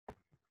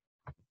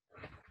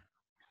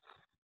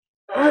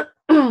Hi,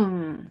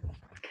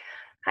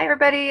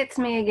 everybody. It's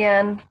me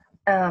again.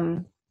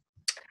 I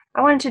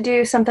wanted to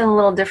do something a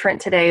little different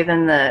today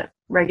than the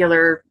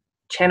regular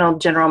channel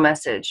general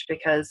message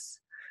because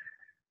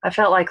I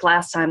felt like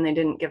last time they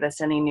didn't give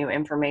us any new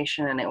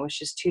information and it was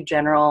just too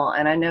general.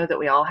 And I know that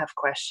we all have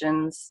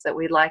questions that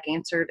we'd like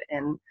answered.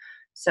 And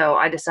so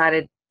I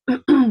decided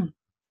I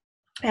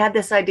had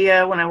this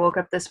idea when I woke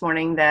up this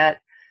morning that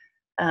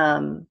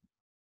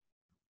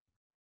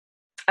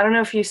I don't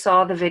know if you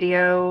saw the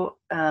video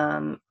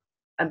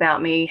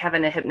about me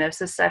having a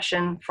hypnosis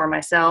session for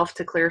myself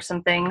to clear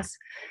some things.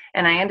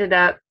 And I ended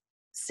up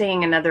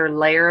seeing another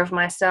layer of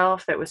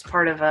myself that was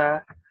part of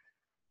a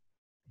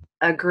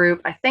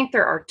group. I think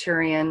they're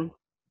Arcturian,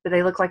 but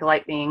they look like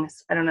light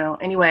beings. I don't know.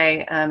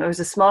 Anyway, it was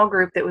a small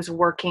group that was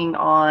working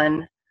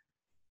on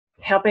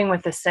helping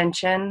with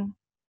Ascension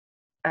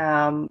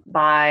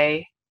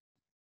by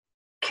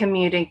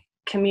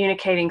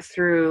communicating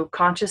through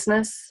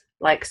consciousness.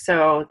 Like,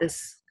 so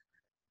this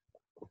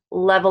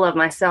level of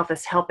myself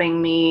is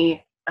helping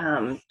me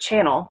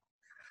channel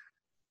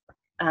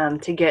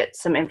to get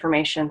some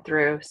information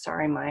through.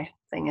 Sorry, my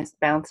thing is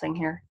bouncing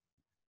here.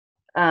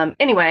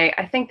 Anyway,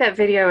 I think that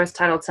video is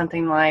titled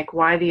something like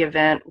 "Why the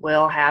Event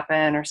Will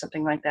Happen" or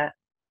something like that.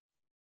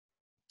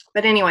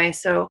 But anyway,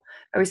 so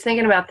I was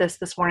thinking about this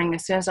morning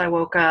as soon as I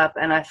woke up,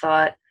 and I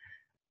thought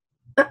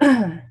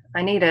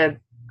I need an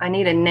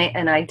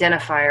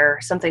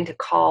identifier, something to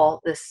call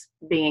this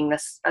being,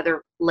 this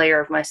other layer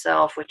of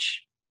myself,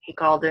 which he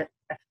called it.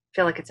 I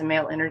feel like it's a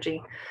male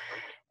energy,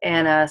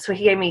 and so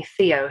he gave me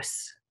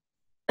Theos.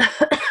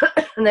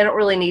 And they don't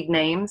really need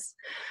names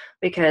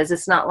because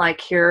it's not like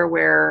here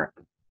where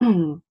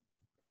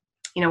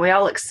we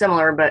all look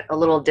similar but a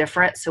little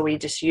different, so we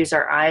just use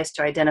our eyes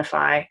to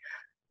identify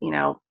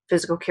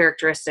physical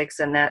characteristics,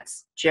 and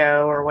that's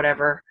Joe or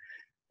whatever.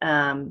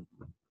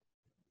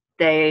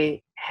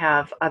 They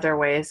have other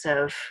ways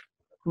of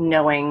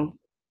knowing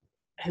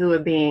who a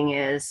being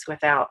is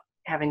without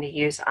having to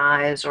use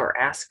eyes or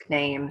ask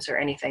names or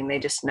anything. They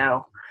just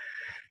know.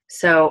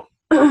 So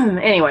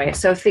anyway,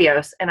 so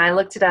Theos, and I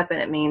looked it up,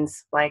 and it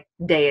means like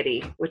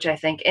deity, which I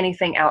think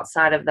anything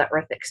outside of the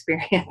earth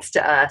experience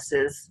to us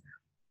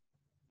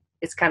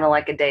it's kind of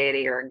like a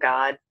deity or a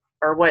god,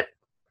 or what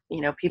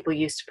people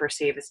used to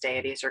perceive as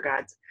deities or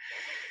gods.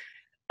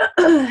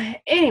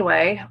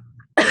 Anyway,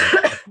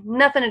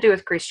 nothing to do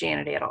with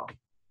Christianity at all.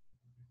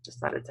 Just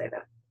thought I'd say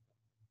that.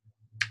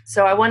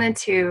 So I wanted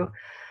to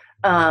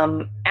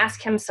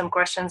ask him some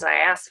questions. I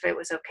asked if it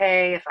was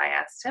okay if I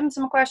asked him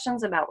some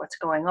questions about what's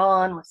going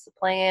on, what's the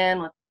plan,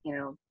 what,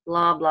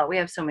 blah, blah. We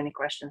have so many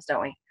questions,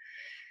 don't we?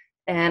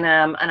 And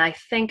I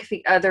think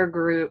the other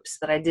groups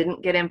that I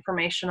didn't get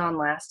information on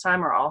last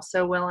time are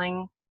also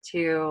willing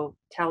to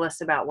tell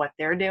us about what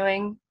they're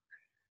doing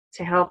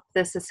to help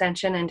this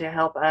ascension and to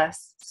help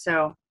us.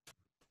 So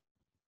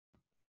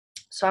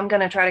I'm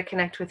going to try to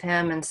connect with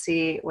him and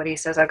see what he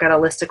says. I've got a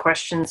list of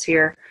questions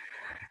here.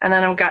 And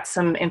then I've got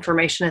some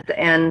information at the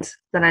end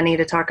that I need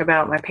to talk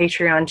about, my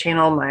Patreon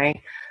channel, my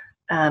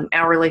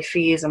hourly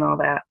fees, and all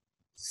that.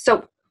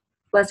 So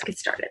let's get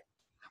started.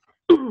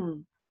 Give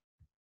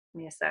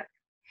me a sec.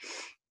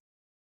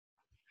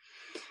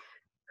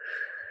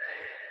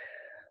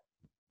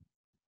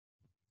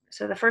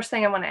 So the first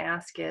thing I want to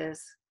ask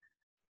is,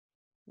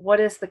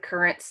 what is the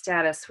current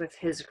status with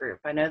his group?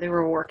 I know they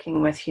were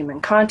working with human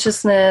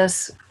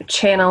consciousness,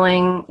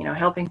 channeling,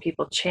 helping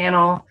people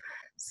channel,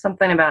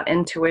 something about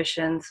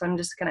intuition. So I'm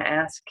just going to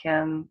ask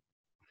him,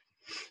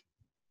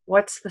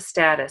 what's the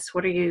status?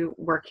 What are you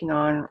working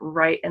on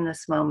right in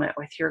this moment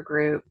with your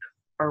group,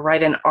 or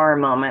right in our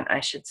moment, I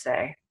should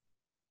say?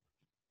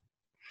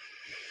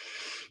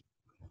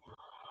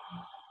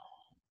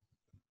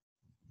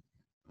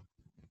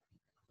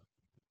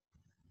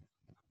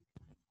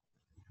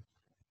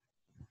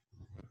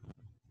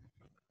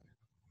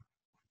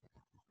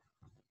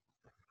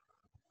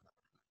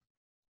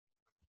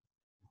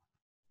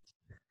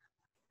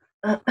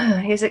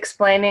 He's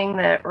explaining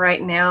that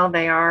right now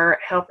they are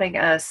helping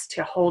us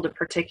to hold a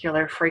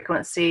particular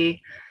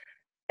frequency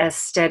as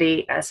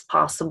steady as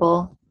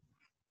possible.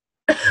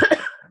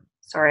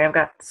 Sorry, I've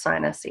got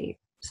sinusy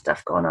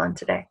stuff going on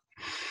today.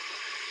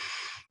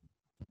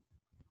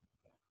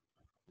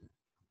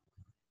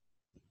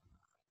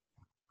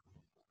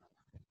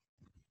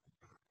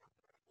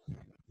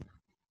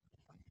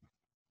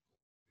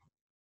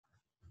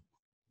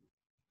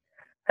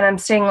 And I'm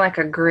seeing like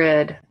a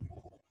grid.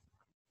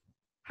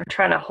 We're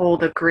trying to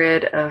hold a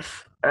grid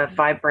of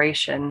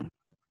vibration.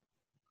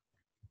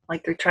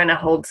 Like they're trying to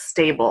hold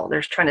stable.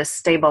 They're trying to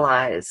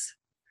stabilize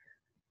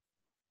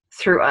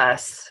through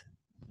us.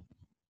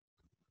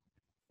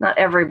 Not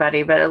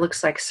everybody, but it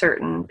looks like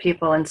certain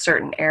people in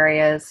certain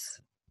areas.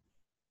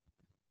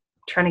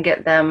 Trying to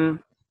get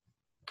them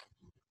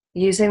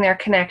using their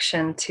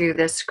connection to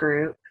this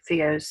group,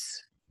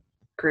 Theos's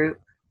group,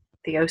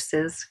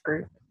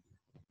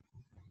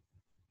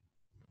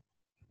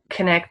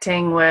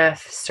 connecting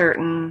with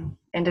certain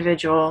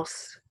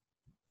individuals,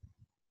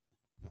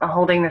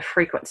 holding the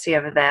frequency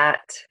of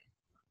that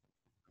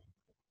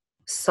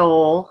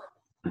soul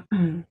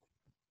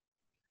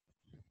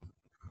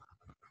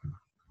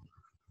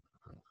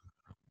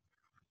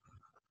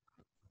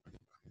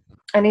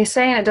And he's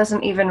saying it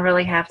doesn't even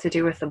really have to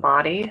do with the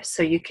body,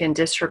 so you can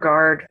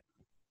disregard.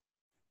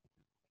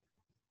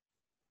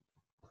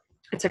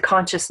 It's a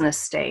consciousness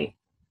state.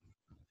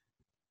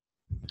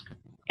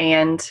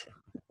 And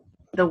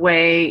the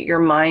way your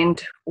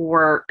mind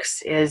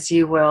works is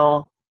you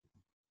will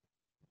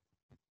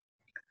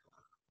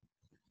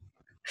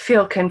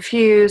feel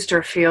confused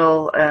or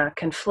feel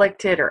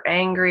conflicted or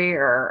angry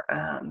or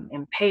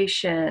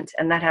impatient,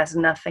 and that has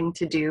nothing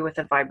to do with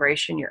the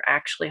vibration you're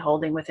actually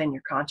holding within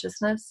your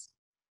consciousness.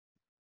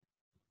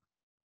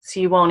 So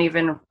you won't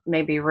even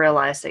maybe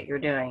realize that you're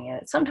doing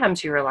it.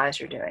 Sometimes you realize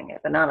you're doing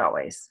it, but not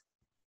always.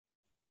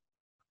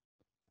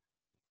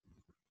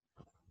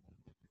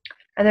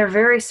 And they're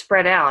very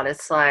spread out.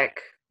 It's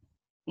like,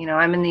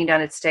 I'm in the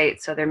United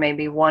States, so there may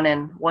be one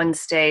in one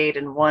state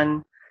and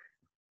one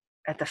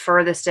at the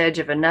furthest edge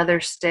of another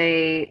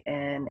state,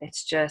 and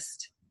it's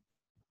just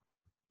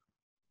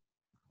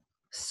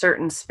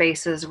certain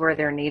spaces where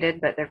they're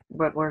needed, but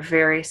we're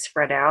very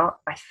spread out.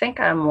 I think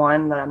I'm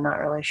one, but I'm not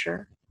really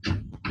sure.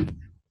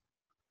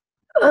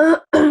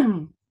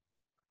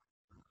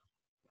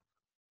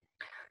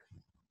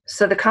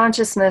 So the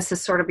consciousness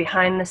is sort of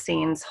behind the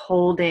scenes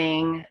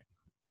holding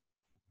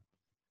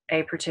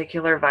a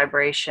particular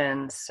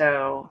vibration.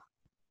 So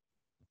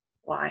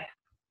why?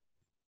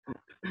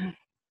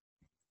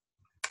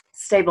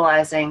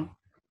 Stabilizing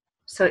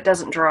so it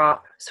doesn't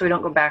drop, so we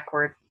don't go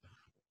backward.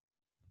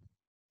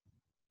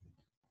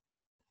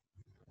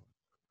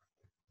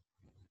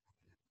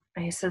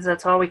 And he says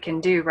that's all we can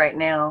do right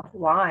now.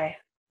 Why?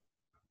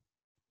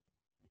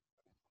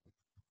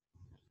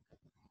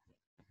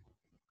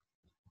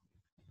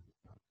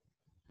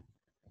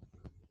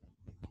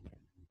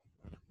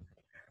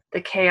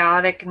 The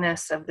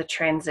chaoticness of the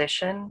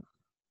transition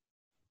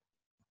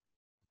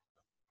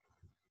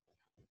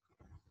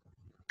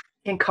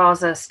can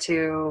cause us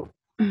to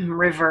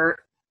revert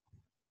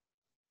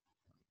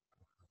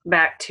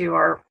back to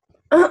our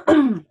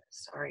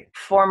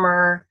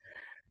former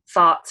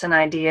thoughts and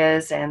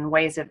ideas and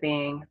ways of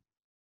being.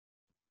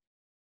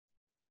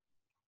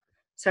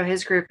 So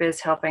his group is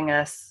helping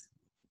us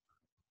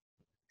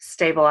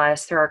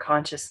stabilize through our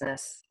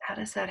consciousness. How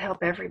does that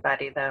help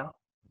everybody, though?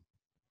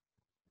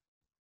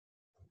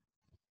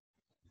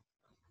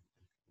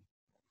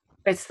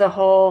 It's the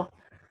whole,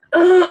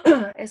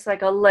 it's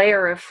like a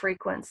layer of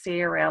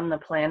frequency around the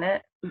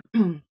planet.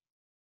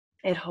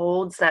 It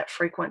holds that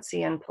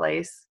frequency in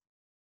place.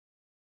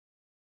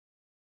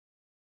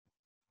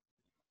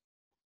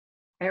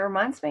 It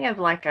reminds me of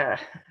like a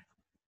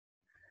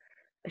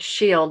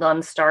shield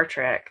on Star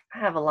Trek. I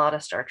have a lot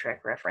of Star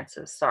Trek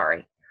references,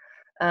 sorry.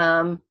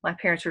 My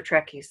parents were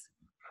Trekkies.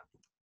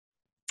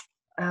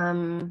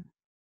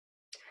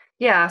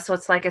 Yeah, so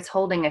it's like it's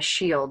holding a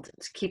shield.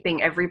 It's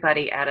keeping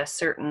everybody at a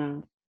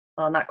certain,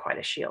 well, not quite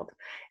a shield.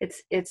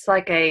 It's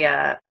like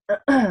a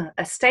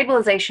a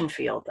stabilization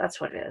field.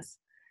 That's what it is.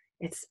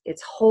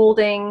 It's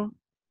holding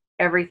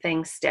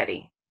everything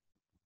steady.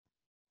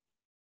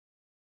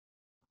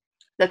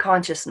 The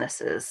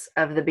consciousnesses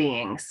of the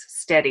beings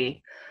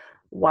steady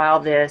while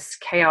this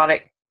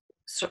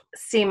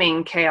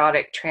seeming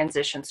chaotic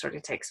transition sort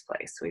of takes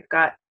place. We've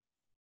got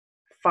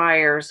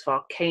fires,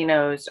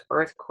 volcanoes,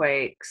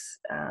 earthquakes,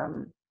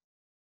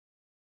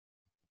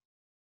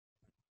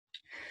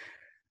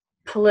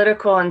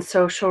 political and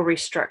social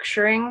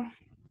restructuring.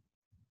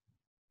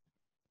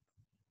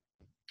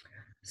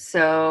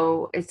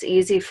 So it's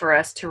easy for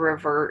us to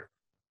revert,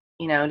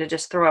 to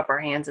just throw up our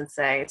hands and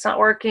say, it's not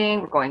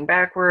working, we're going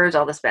backwards,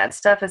 all this bad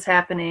stuff is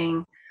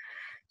happening.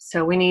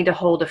 So we need to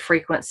hold a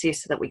frequency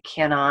so that we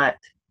cannot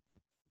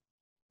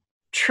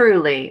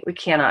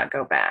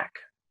go back.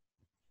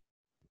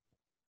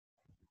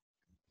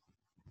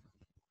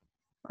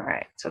 All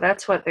right, so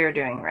that's what they're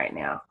doing right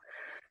now.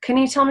 Can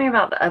you tell me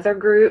about the other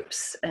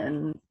groups?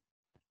 And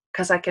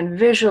because I can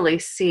visually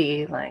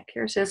see, like,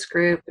 here's this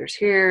group,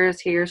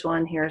 here's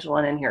one,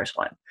 and here's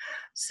one.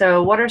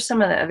 So what are some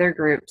of the other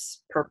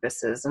groups'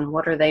 purposes, and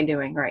what are they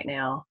doing right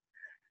now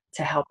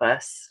to help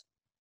us?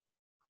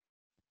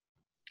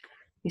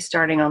 He's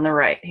starting on the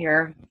right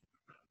here.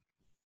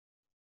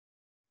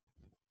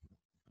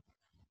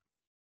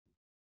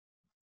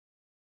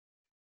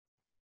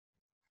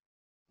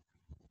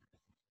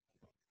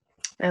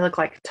 They look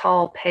like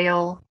tall,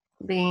 pale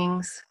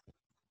beings.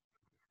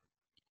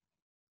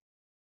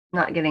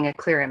 Not getting a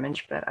clear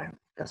image, but it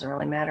doesn't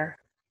really matter.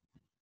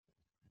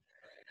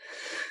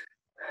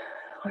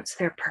 What's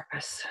their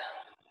purpose?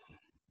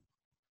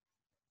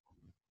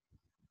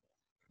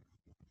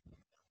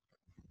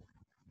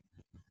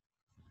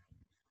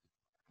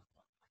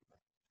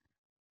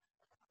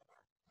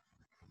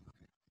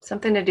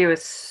 Something to do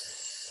with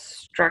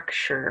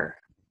structure.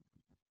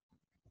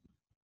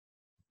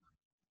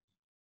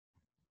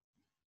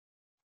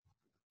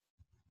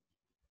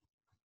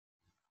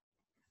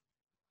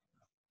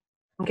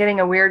 I'm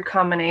getting a weird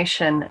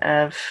combination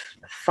of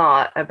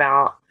thought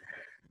about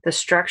the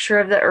structure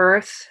of the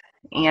earth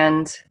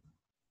and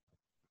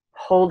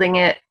holding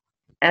it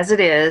as it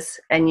is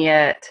and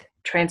yet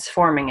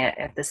transforming it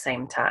at the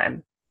same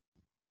time.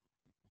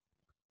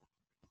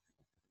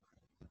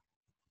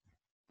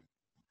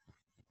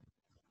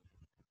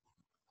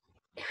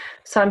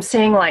 So I'm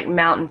seeing like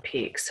mountain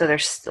peaks. So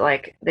there's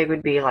like, they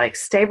would be like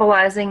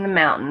stabilizing the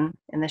mountain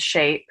in the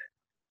shape,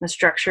 the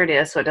structure it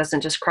is, so it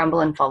doesn't just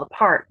crumble and fall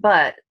apart.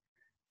 But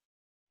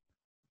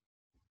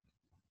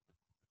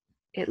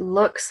it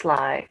looks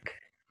like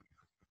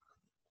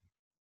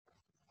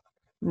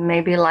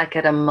maybe like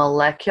at a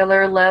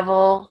molecular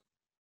level,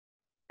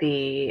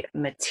 the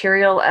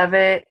material of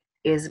it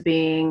is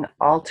being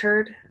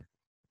altered.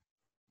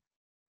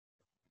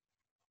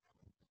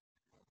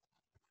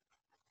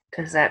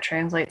 Does that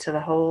translate to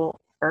the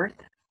whole earth?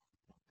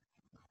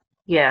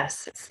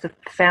 Yes, it's the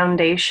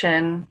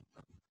foundation.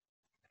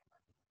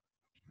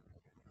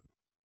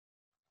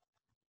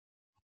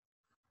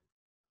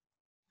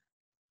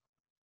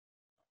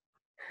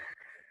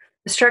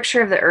 The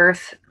structure of the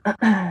earth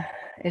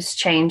is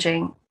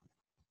changing.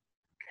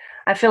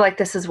 I feel like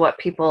this is what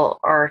people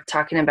are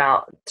talking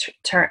about,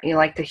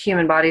 like the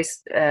human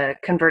bodies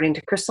converting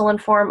to crystalline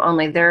form.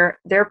 Only their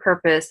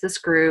purpose, this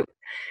group,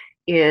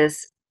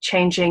 is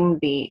changing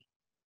the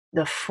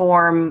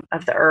form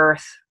of the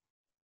earth,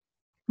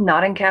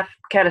 not in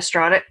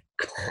catastrophic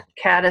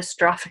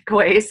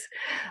ways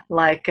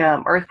like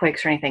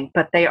earthquakes or anything,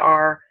 but they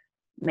are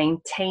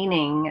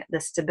maintaining the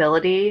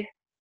stability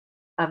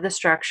of the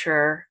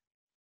structure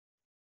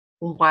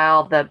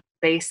while the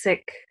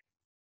basic,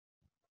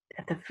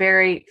 at the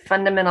very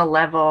fundamental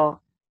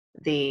level,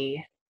 the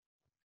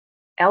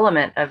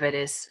element of it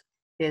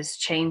is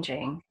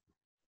changing.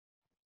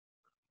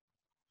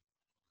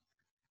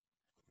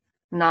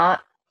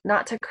 Not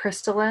to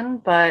crystalline,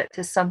 but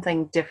to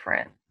something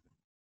different.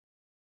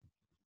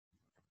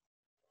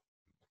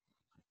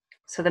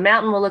 So the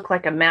mountain will look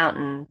like a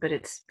mountain, but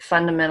it's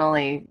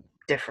fundamentally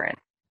different.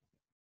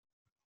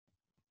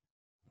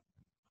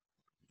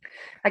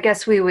 I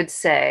guess we would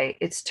say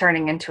it's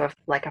turning into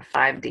like a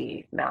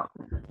 5D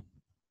mountain.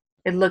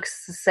 It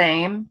looks the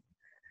same,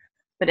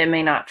 but it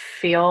may not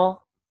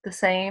feel the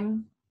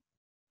same.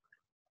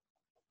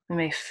 It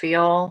may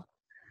feel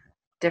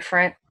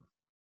different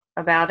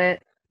about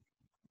it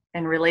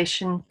in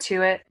relation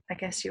to it, I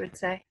guess you would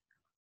say.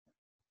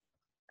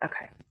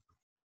 Okay.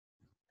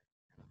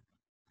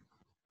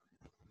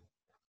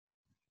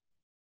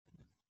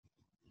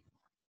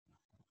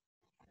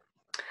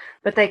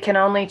 But they can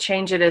only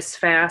change it as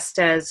fast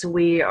as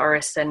we are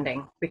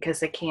ascending, because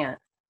they can't.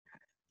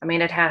 I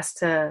mean, it has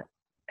to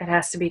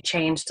be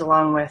changed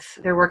along with,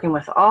 they're working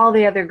with all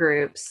the other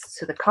groups.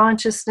 So the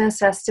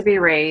consciousness has to be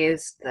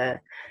raised, the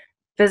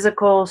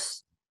physical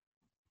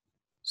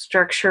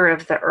structure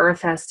of the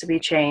earth has to be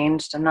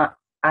changed.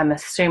 I'm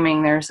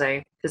assuming there's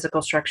a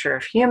physical structure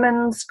of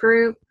humans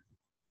group.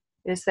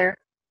 Is there?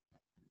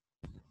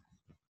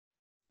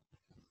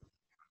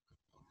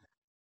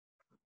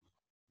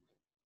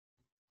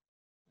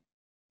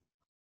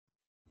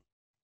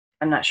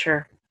 I'm not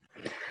sure.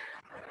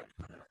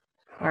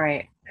 All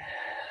right.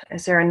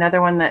 Is there another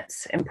one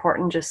that's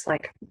important? Just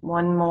like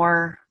one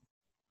more.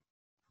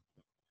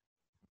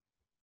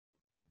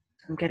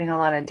 I'm getting a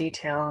lot of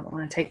detail. I don't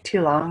want to take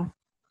too long.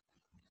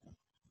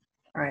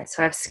 All right.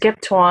 So I've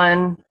skipped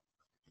one,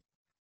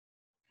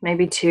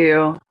 maybe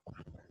two.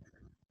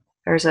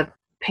 There's a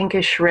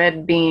pinkish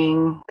red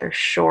being. They're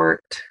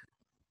short.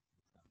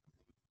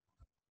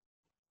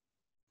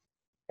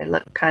 They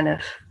look kind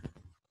of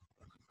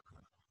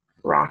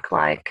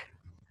rock-like.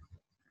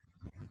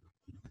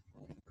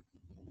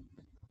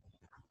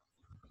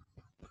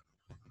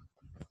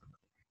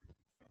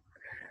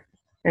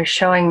 They're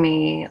showing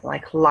me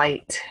like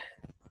light,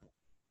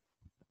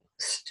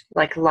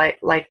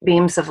 like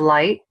beams of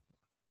light.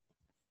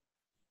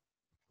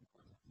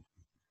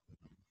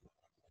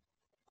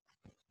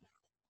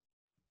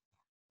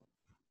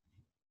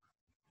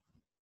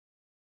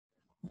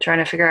 I'm trying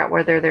to figure out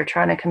whether they're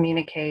trying to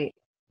communicate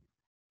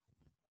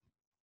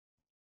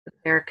that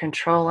they're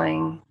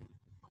controlling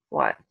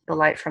what? The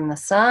light from the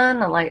sun,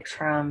 the light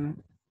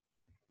from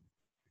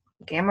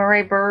gamma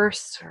ray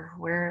bursts, or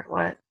where,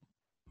 what?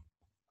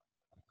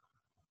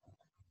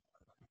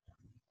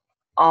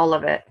 All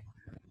of it.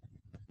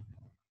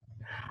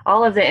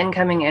 All of the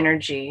incoming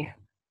energy.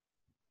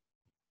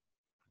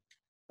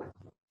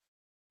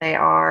 They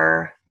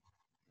are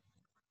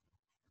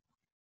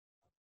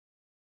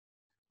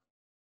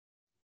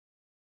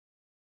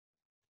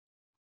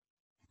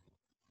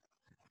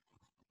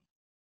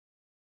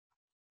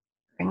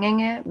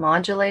bringing it,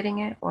 modulating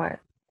it, what?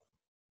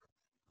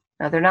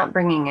 No, they're not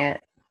bringing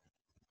it.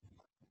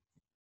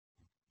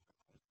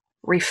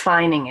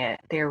 Refining it.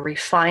 They're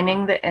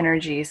refining the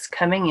energies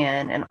coming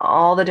in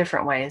all the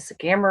different ways. The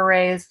gamma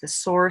rays, the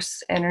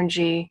source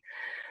energy,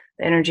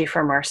 the energy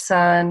from our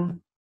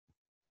sun,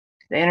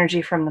 the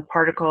energy from the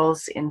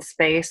particles in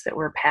space that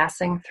we're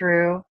passing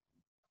through,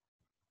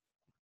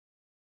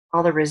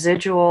 all the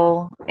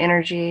residual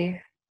energy.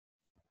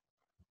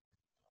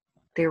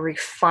 They're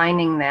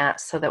refining that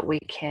so that we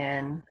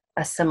can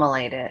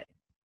assimilate it.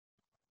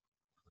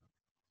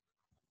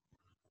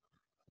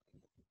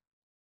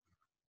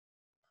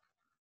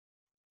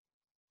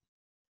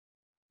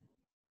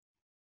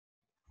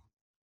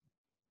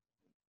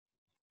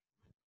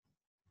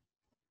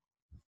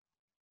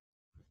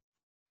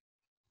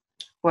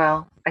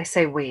 well, I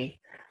say we,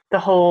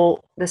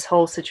 this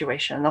whole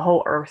situation, the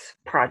whole Earth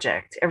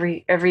project,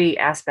 every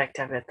aspect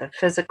of it, the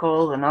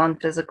physical, the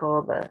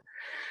non-physical, the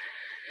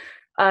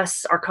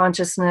us, our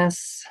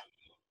consciousness,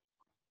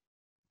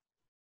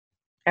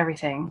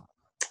 everything,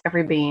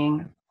 every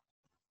being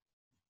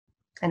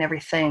and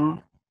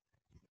everything,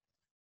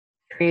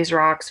 trees,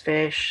 rocks,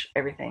 fish,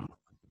 everything,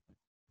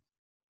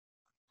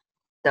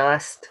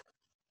 dust.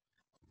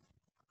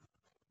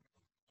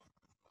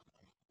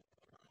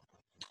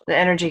 The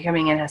energy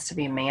coming in has to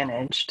be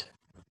managed.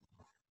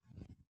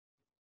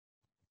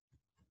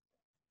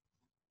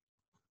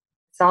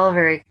 It's all a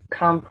very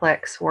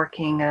complex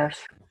working of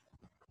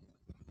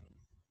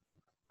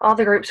all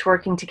the groups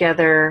working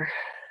together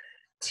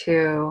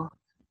to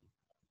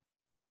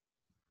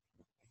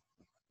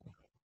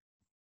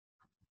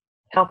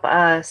help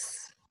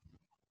us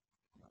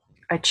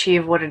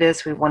achieve what it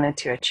is we wanted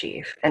to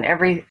achieve. And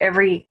every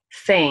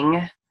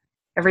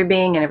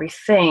being and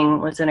everything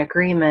was in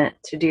agreement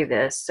to do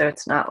this. So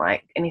it's not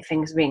like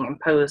anything's being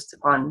imposed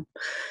upon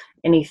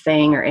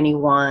anything or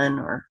anyone,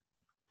 or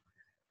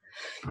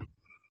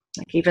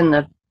like even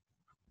the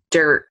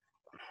dirt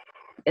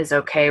is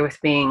okay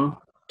with being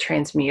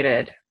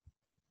transmuted.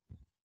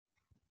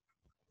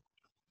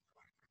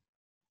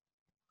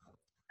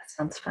 That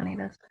sounds funny,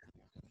 doesn't it?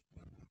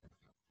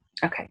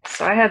 Okay,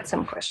 so I had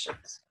some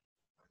questions.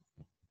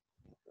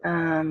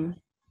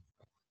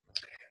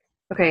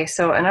 Okay,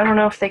 so, and I don't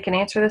know if they can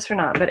answer this or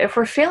not, but if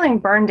we're feeling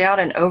burned out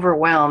and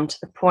overwhelmed to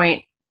the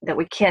point that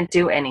we can't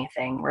do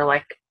anything, we're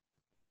like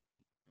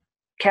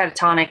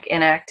catatonic,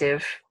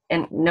 inactive,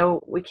 and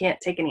no, we can't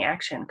take any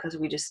action because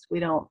we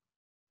don't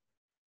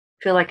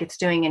feel like it's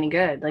doing any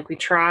good. Like we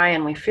try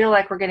and we feel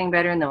like we're getting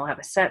better and then we'll have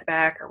a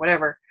setback or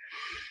whatever.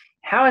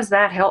 How is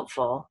that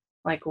helpful?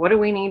 Like, what do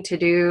we need to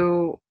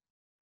do?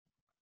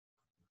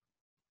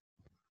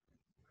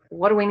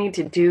 What do we need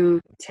to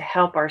do to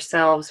help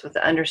ourselves with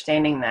the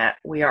understanding that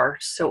we are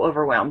so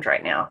overwhelmed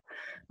right now?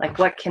 Like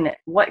what can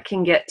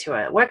get to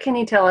it? What can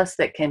you tell us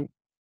that can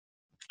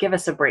give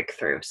us a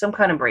breakthrough, some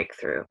kind of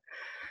breakthrough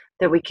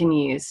that we can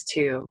use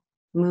to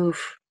move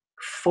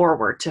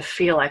forward, to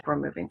feel like we're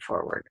moving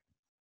forward?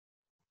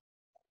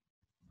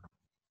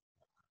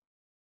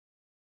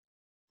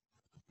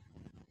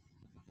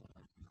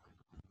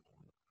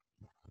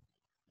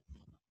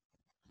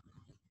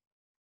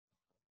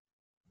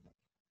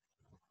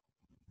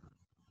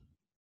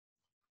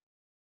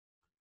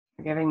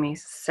 You're giving me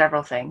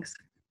several things.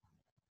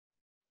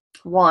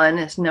 One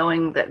is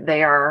knowing that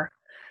they are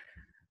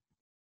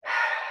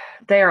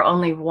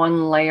only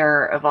one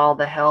layer of all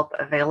the help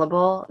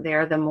available. They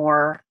are the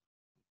more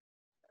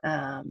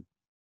don't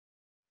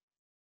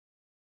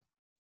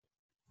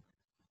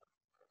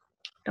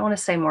want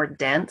to say more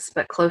dense,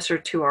 but closer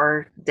to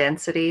our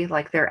density.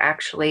 Like they're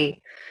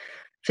actually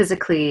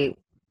physically,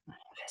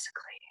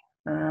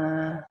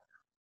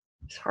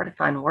 it's hard to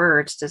find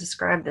words to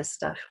describe this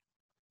stuff.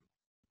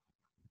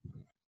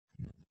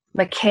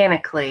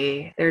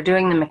 Mechanically, they're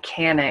doing the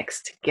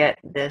mechanics to get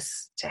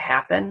this to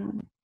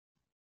happen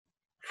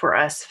for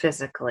us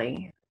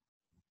physically.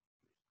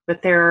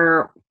 But there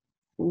are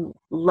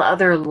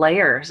other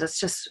layers. That's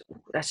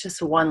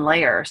just one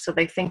layer. So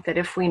they think that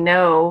if we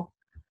know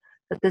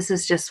that this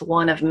is just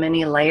one of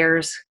many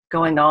layers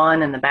going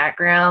on in the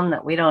background,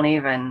 that we don't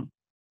even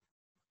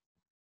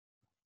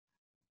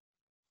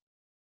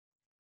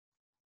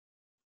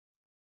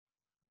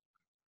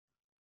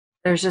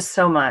there's just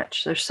so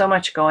much. There's so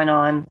much going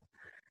on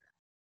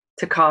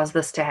to cause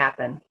this to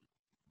happen.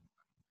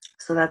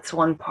 So that's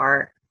one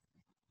part.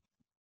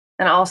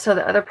 And also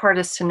the other part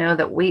is to know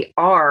that we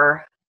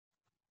are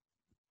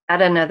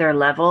at another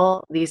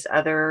level. These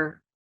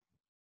other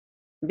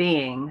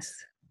beings,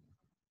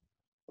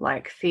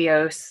 like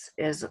Theos,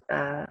 is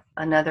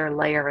another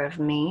layer of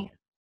me,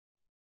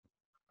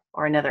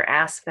 or another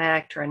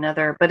aspect, or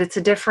another, but it's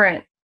a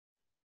different,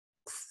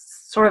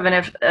 sort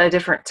of a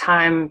different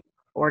time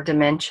or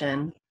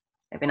dimension.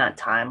 Maybe not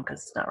time,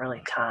 because it's not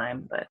really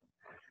time, but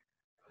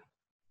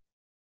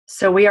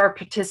so we are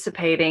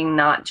participating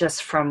not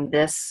just from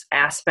this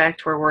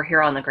aspect where we're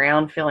here on the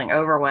ground feeling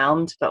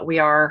overwhelmed, but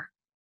we're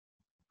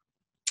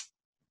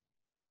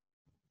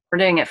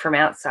doing it from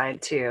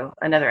outside too.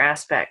 Other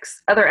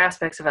aspects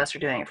of us are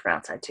doing it from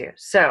outside too.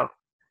 So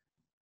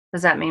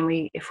does that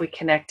mean if we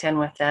connect in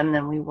with them,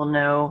 then we will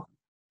know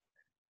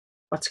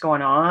what's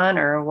going on,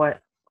 or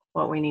what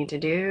we need to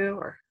do?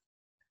 Or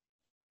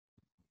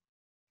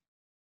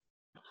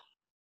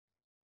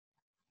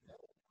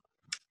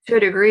to a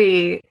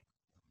degree,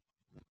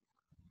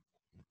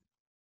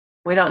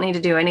 we don't need to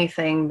do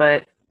anything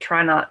but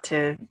try not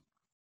to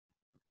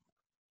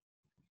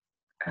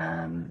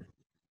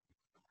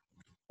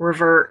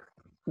revert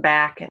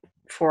back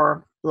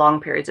for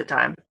long periods of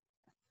time.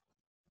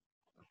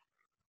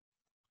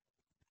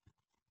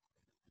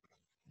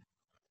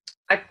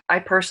 I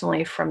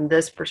personally, from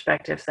this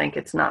perspective, think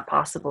it's not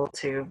possible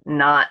to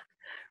not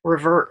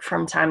revert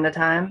from time to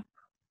time.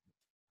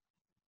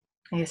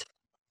 It's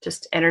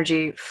just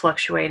energy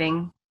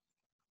fluctuating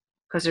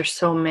because there's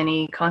so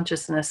many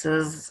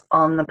consciousnesses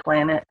on the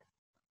planet.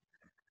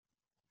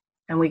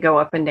 and we go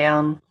up and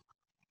down,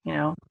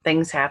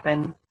 things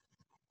happen.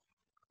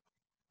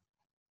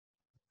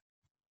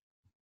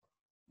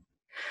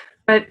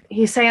 But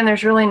he's saying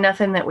there's really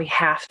nothing that we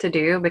have to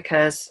do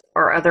because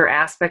our other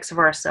aspects of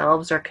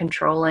ourselves are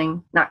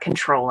not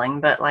controlling,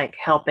 but like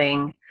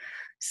helping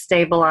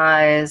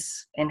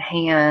stabilize,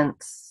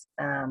 enhance.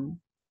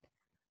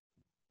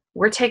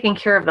 We're taking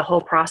care of the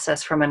whole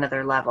process from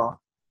another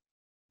level.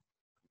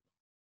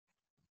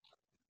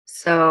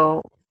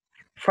 So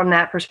from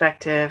that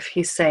perspective,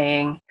 he's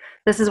saying,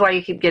 this is why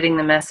you keep getting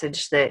the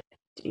message that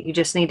you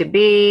just need to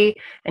be,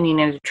 and you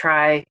need to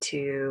try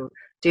to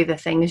do the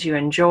things you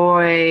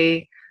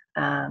enjoy,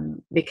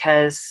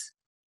 because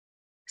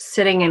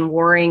sitting and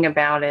worrying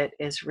about it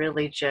is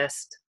really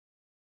just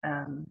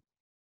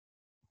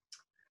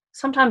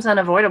sometimes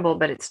unavoidable,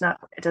 but it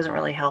doesn't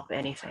really help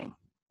anything.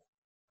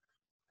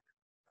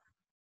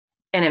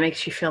 And it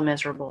makes you feel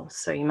miserable.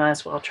 So you might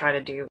as well try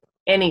to do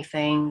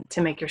anything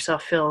to make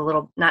yourself feel a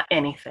little, not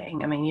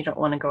anything. I mean, you don't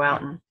want to go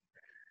out and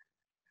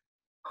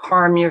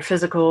harm your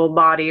physical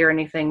body or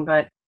anything,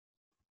 but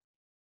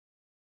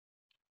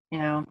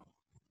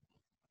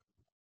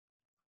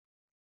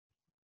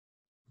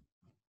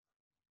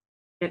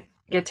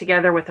get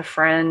together with a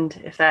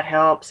friend if that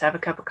helps, have a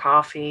cup of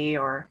coffee,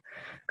 or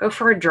go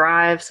for a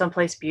drive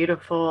someplace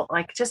beautiful,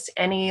 like just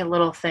any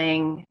little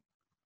thing.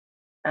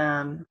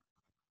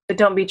 But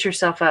don't beat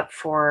yourself up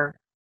for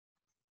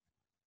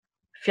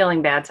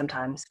feeling bad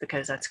sometimes,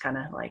 because that's kind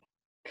of like,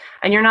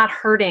 and you're not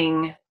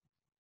hurting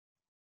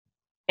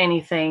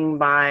anything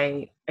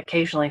by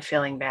occasionally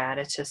feeling bad.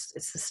 It's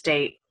the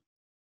state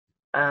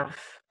of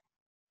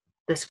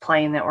this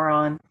plane that we're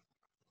on.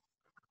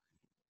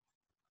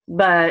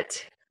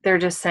 But they're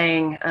just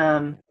saying,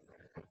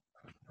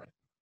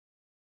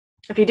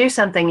 if you do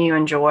something you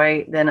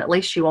enjoy, then at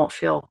least you won't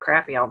feel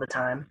crappy all the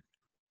time.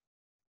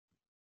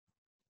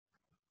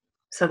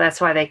 So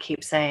that's why they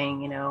keep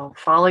saying,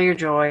 follow your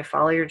joy,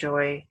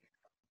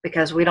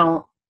 because we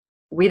don't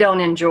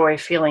enjoy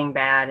feeling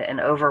bad and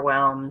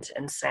overwhelmed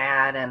and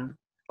sad and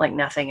like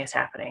nothing is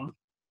happening.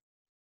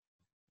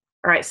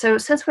 All right, so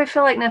since we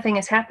feel like nothing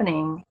is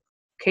happening,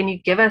 can you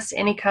give us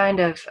any kind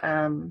of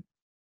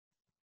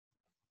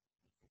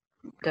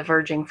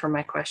diverging from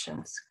my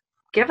questions?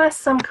 Give us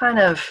some kind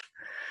of,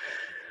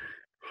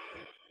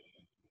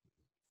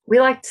 we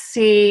like to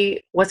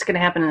see what's going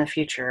to happen in the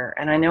future.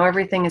 And I know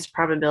everything is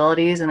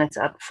probabilities and it's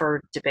up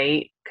for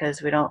debate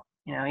because you don't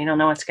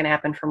know what's going to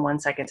happen from one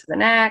second to the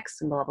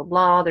next and blah, blah,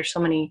 blah. There's so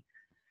many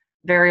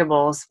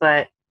variables,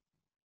 but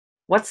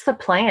what's the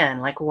plan?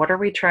 Like, what are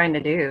we trying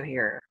to do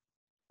here?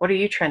 What are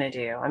you trying to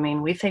do? I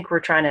mean, we think we're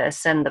trying to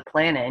ascend the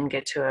planet and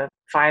get to a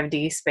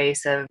 5D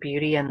space of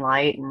beauty and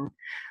light, and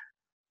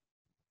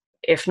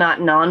if not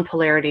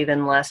non-polarity,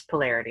 then less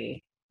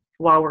polarity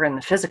while we're in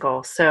the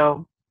physical.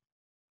 So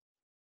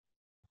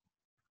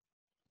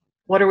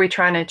what are we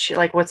trying to,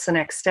 like, what's the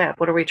next step?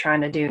 What are we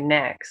trying to do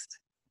next?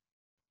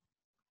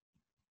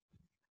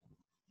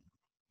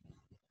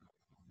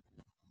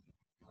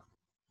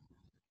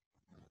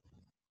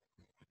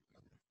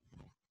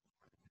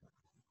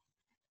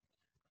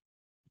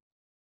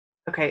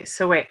 Okay,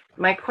 so wait,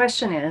 my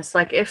question is,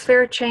 like, if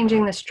they're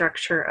changing the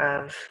structure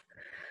of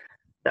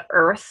the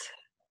Earth,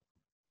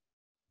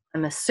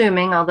 I'm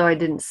assuming, although I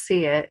didn't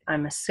see it,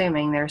 I'm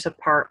assuming there's a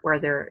part where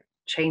they're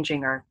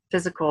changing our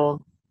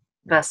physical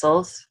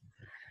vessels,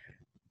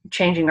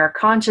 changing our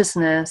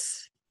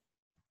consciousness.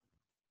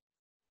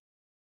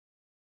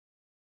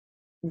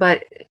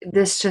 But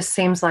this just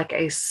seems like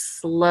a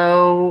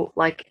slow,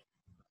 like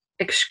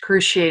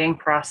excruciating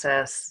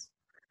process.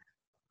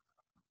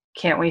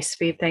 Can't we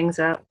speed things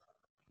up?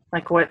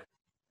 Like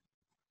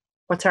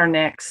what's our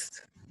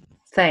next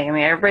thing? I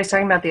mean, everybody's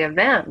talking about the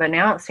event, but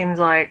now it seems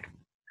like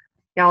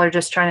y'all are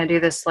just trying to do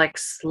this like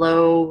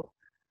slow,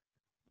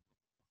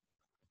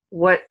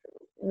 what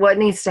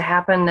needs to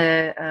happen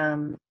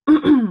to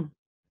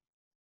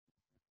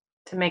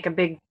to make a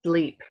big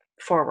leap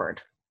forward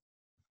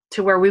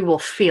to where we will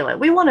feel it.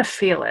 We want to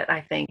feel it,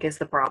 I think, is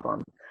the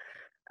problem.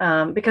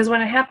 Because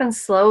when it happens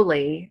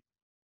slowly,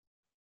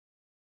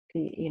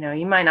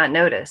 you might not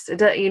notice.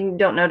 You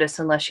don't notice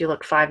unless you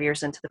look 5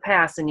 years into the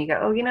past and you go,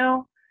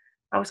 oh,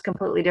 I was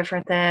completely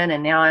different then,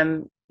 and now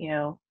I'm,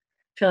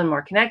 feeling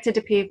more connected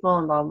to people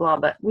and blah, blah.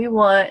 But we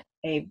want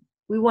a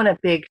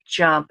big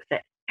jump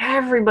that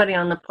everybody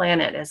on the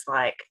planet is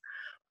like,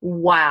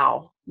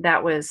 wow,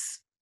 that was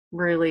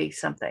really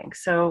something.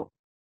 So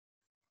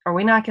are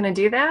we not going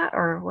to do that,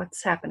 or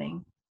what's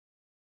happening?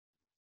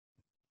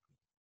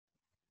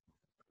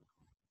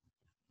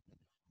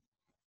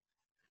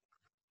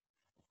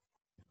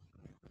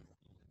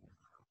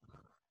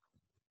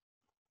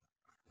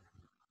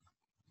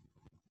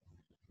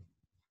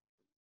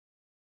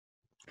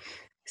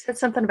 You said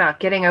something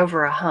about getting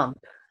over a hump,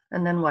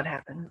 and then what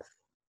happens?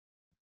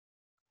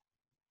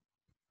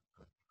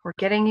 We're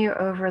getting you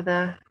over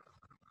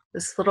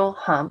this little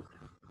hump,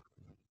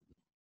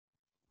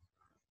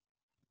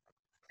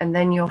 and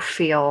then you'll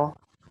feel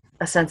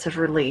a sense of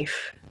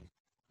relief.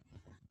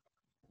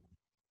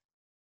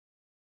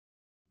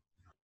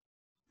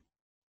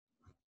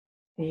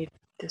 Can you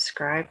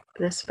describe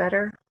this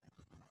better?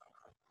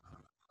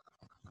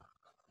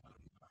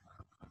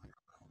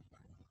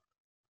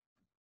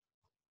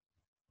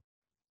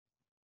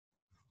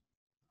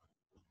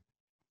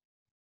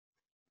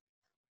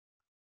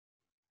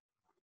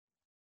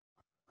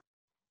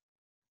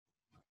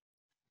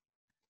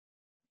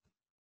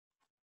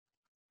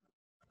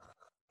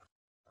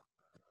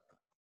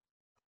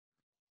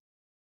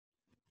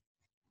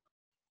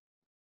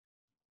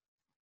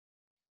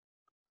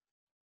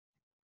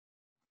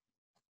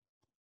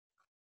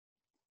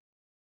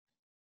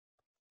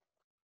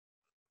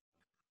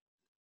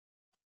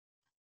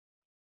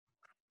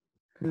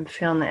 I'm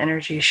feeling the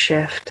energy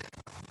shift.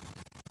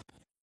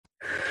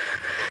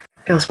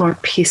 Feels more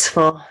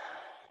peaceful.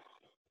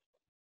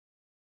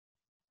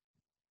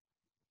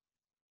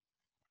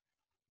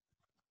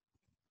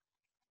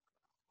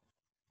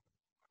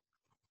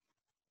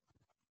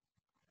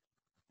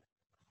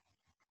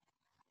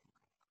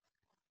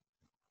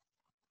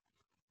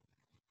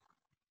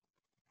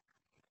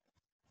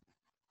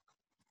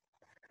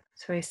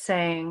 So he's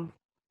saying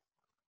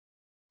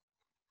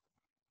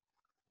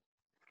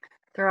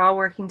they're all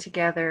working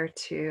together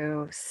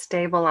to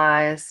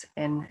stabilize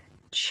and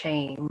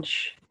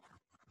change.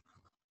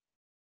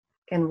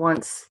 And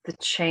once the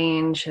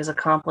change is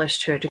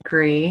accomplished to a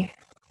degree,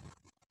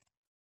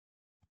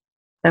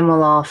 then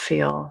we'll all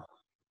feel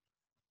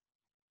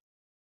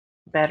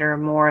better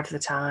more of the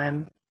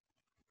time.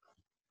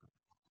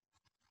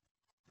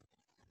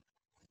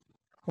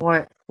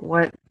 What's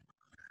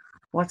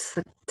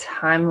the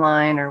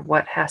timeline, or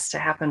what has to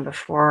happen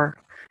before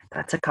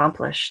that's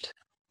accomplished?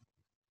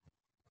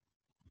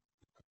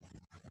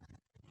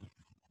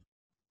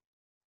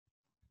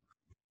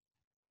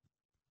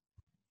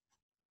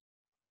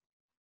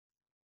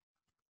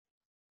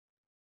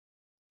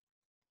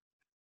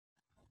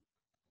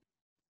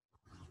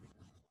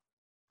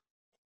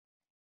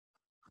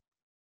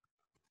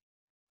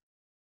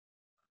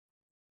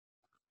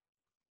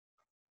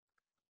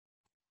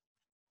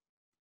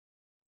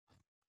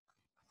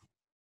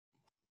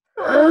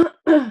 I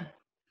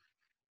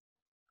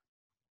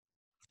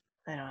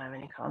don't have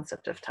any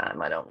concept of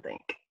time, I don't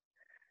think.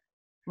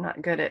 I'm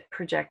not good at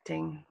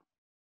projecting.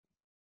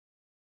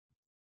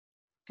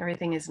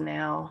 Everything is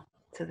now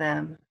to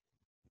them.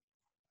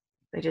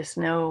 They just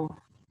know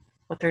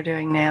what they're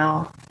doing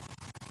now.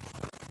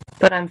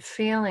 But I'm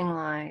feeling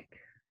like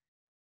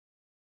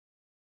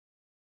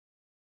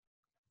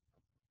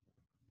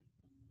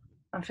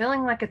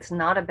it's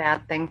not a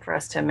bad thing for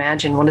us to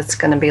imagine what it's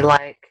going to be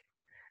like.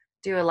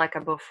 Do like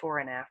a before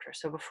and after.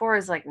 So before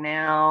is like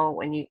now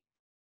when you,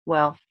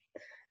 well,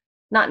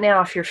 not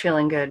now if you're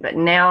feeling good, but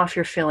now if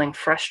you're feeling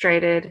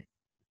frustrated,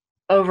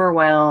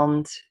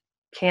 overwhelmed,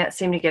 can't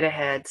seem to get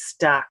ahead,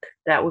 stuck,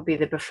 that would be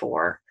the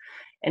before.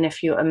 And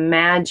if you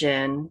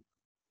imagine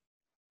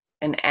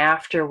an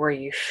after where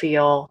you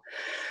feel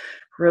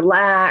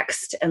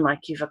relaxed and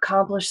like you've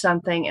accomplished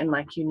something and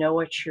like you know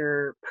what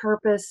your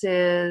purpose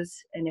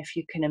is, and if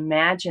you can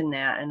imagine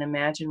that and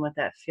imagine what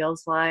that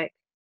feels like,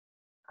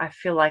 I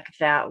feel like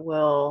that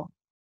will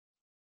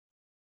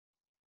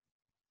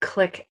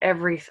click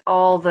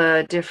all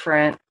the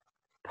different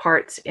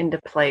parts into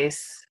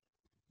place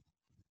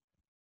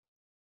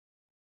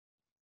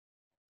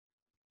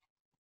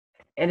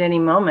at any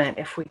moment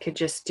if we could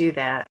just do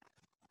that.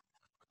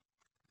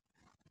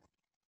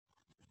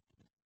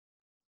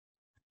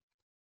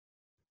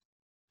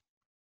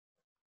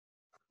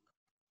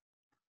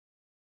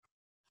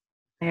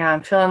 Yeah,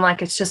 I'm feeling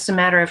like it's just a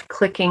matter of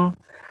clicking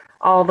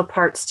all the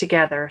parts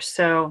together.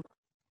 So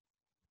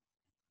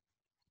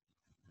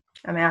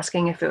I'm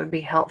asking if it would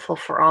be helpful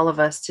for all of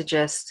us to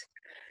just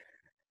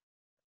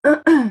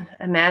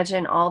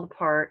imagine all the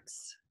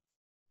parts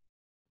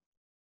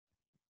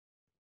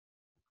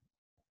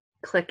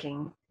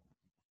clicking.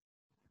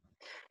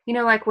 You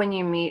know, like when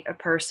you meet a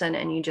person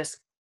and you just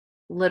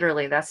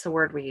literally, that's the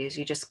word we use,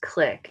 you just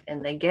click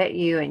and they get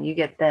you and you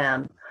get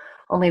them.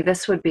 Only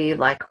this would be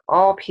like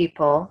all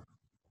people,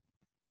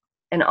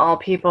 and all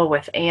people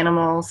with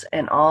animals,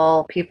 and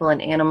all people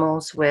and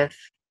animals with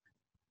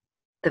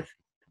the,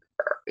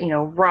 you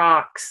know,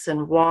 rocks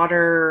and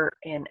water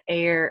and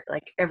air,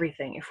 like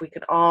everything. If we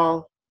could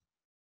all,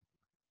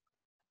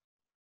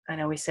 I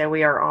know we say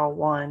we are all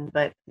one,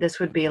 but this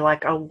would be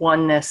like a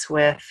oneness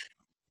with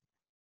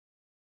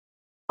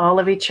all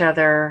of each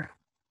other,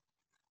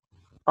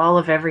 all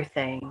of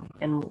everything.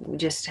 And we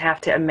just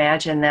have to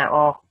imagine that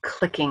all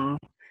clicking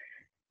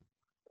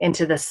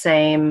into the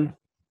same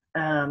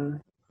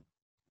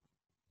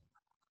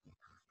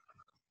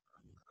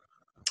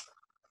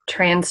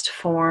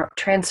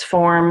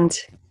transformed.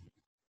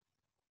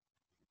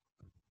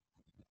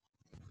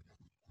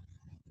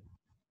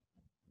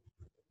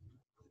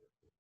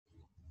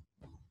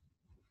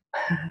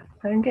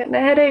 I'm getting a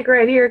headache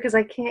right here because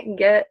I can't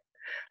get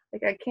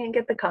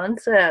the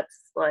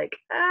concepts. Like,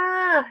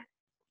 my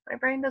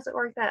brain doesn't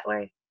work that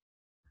way.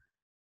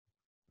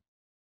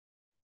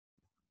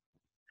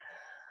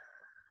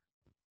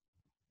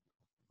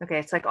 Okay,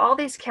 it's like all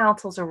these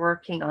councils are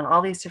working on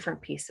all these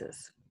different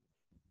pieces.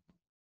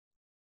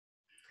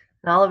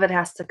 And all of it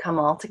has to come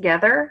all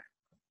together,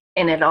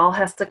 and it all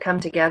has to come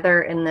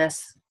together in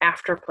this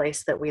after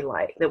place that we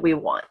like, that we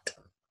want.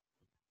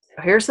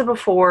 So here's the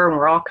before, and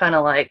we're all kind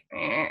of like,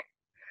 eh.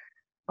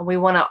 And we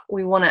want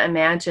to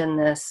imagine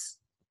this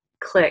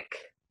click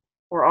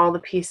where all the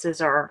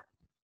pieces are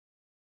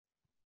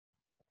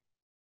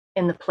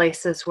in the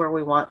places where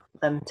we want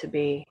them to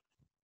be.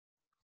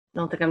 I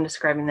don't think I'm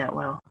describing that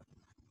well.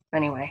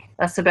 Anyway,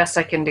 that's the best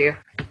I can do.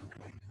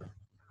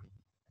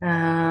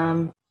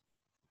 I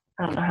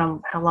don't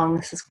know how long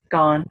this has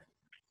gone.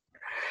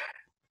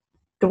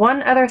 The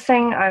one other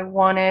thing I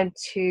wanted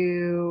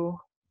to,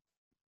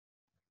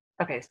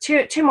 okay,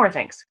 two more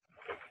things.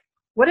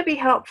 Would it be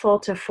helpful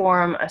to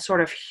form a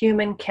sort of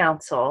human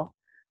council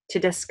to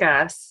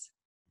discuss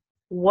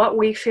what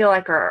we feel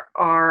like are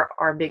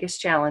our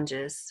biggest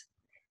challenges,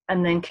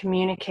 and then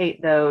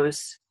communicate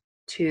those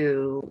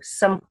to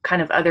some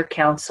kind of other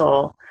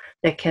council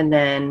that can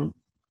then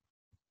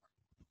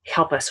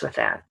help us with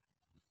that?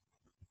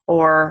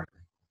 Or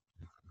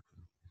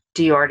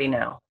do you already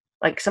know?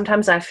 Like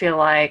sometimes I feel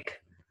like,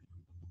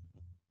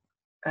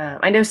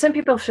 I know some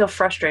people feel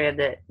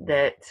frustrated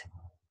that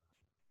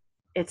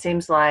it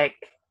seems like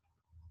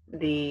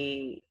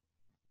the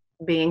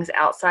beings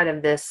outside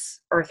of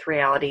this earth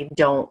reality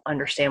don't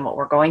understand what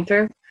we're going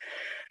through.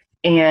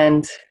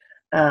 And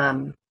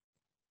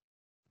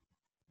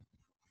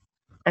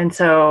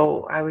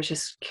so I was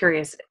just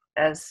curious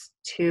as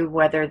to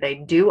whether they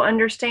do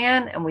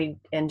understand,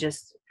 and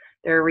just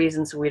there are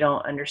reasons we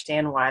don't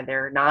understand why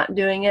they're not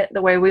doing it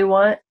the way we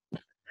want,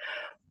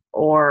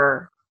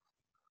 or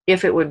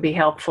if it would be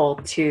helpful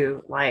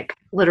to, like,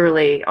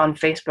 literally on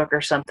Facebook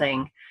or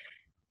something,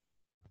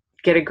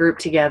 get a group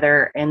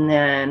together and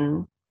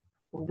then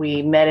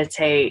we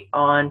meditate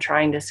on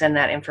trying to send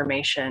that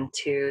information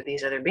to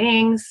these other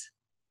beings,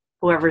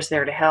 whoever's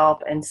there to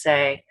help, and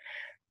say,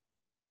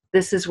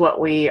 this is what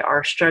we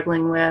are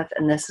struggling with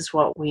and this is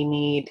what we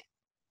need.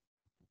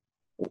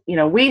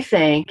 We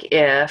think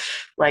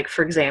if, like,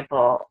 for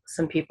example,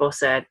 some people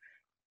said,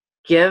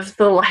 give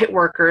the light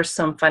workers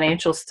some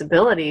financial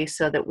stability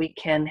so that we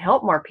can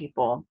help more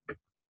people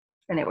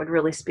and it would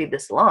really speed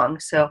this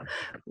along. So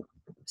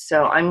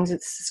I'm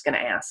just going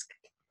to ask,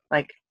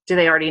 like, do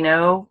they already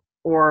know,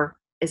 or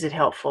is it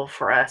helpful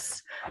for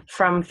us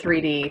from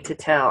 3D to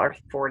tell, or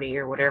 4D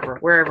or whatever,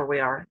 wherever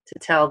we are, to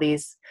tell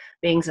these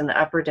beings in the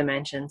upper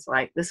dimensions,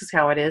 like, this is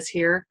how it is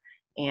here,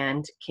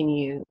 and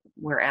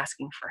we're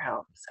asking for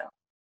help. So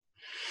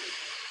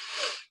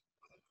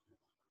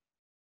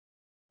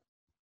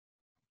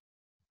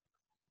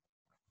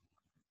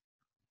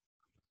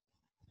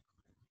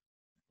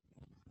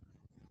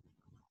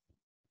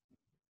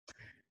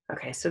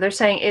okay, so they're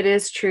saying it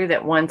is true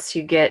that once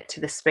you get to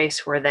the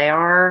space where they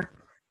are,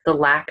 the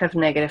lack of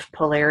negative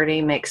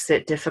polarity makes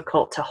it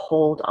difficult to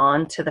hold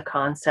on to the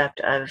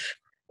concept of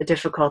the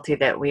difficulty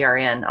that we are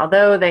in.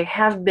 Although they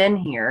have been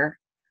here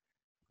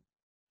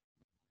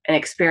and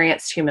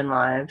experienced human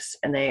lives,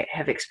 and they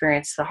have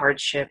experienced the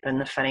hardship and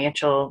the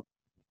financial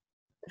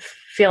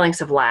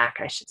feelings of lack,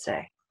 I should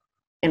say,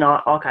 in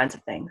all kinds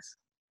of things.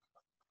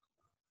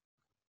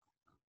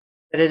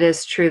 But it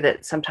is true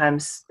that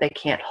sometimes they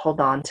can't hold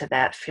on to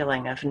that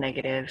feeling of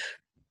negative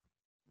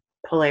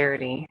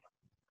polarity,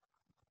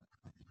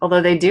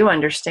 although they do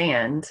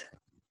understand.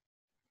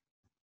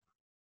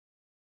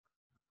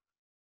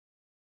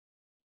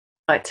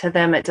 But to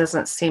them, it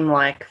doesn't seem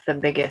like the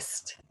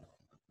biggest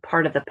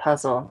part of the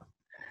puzzle.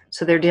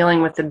 So they're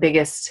dealing with the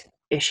biggest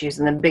issues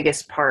and the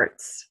biggest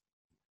parts,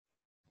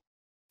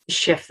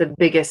 shift the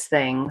biggest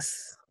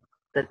things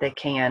that they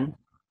can.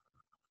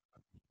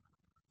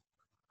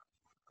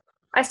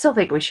 I still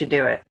think we should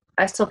do it.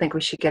 I still think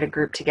we should get a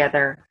group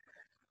together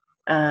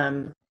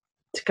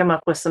to come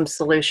up with some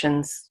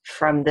solutions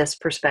from this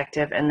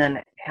perspective, and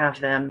then have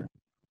them,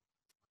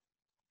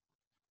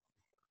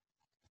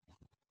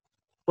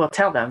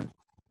 tell them,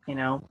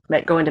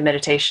 go into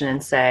meditation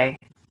and say,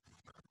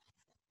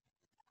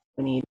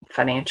 we need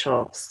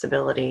financial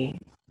stability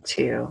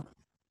to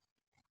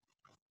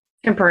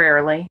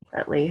temporarily,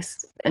 at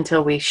least,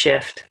 until we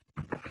shift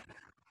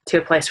to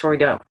a place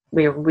where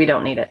we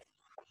don't need it.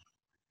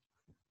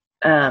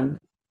 And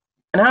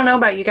I don't know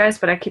about you guys,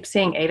 but I keep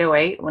seeing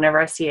 808. Whenever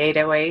I see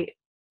 808,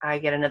 I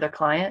get another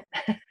client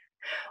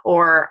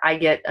or I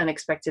get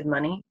unexpected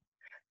money.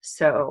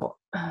 So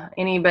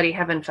anybody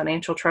having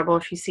financial trouble,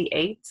 if you see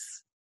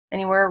eights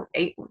anywhere,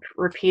 8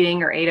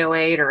 repeating, or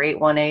 808 or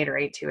 818 or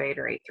 828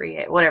 or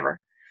 838, whatever,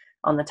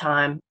 on the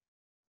time,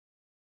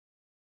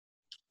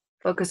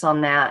 focus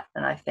on that,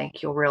 and I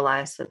think you'll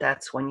realize that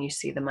that's when you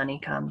see the money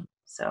come.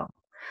 So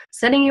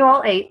sending you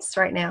all 8s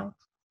right now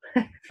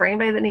for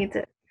anybody that needs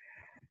it.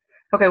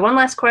 Okay, one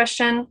last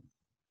question. Let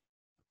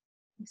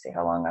me see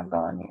how long I've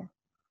gone here.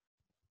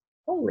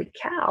 Holy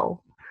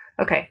cow.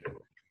 Okay,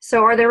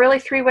 so are there really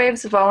 3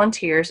 waves of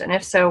volunteers? And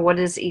if so, what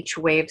is each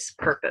wave's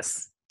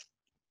purpose?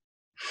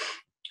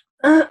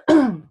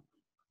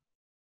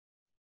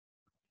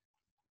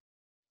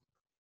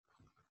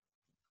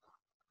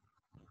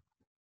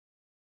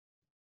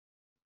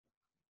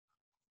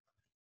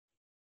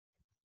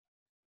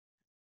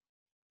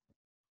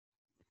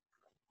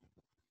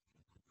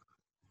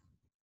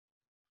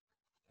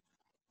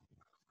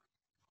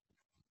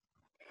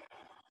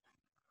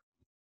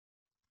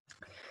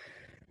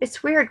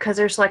 It's weird because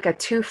there's like a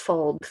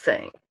twofold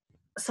thing.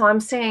 So I'm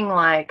seeing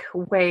like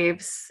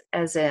waves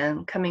as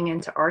in coming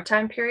into our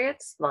time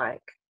periods,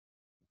 like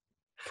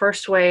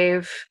first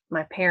wave,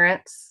 my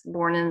parents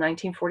born in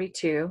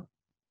 1942.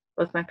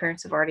 Both my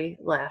parents have already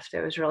left.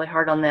 It was really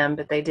hard on them,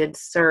 but they did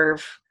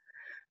serve.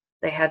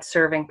 They had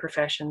serving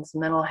professions,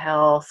 mental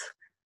health,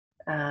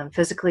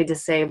 physically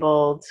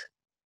disabled.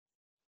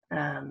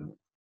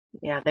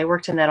 Yeah, they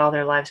worked in that all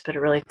their lives, but it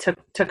really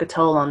took a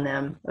toll on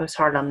them. It was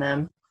hard on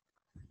them.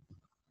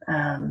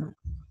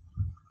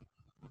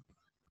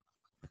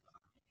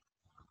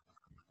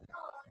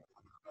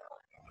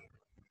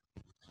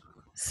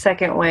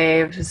 Second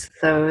waves,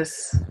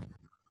 those.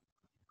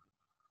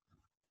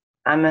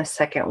 I'm a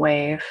second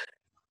wave.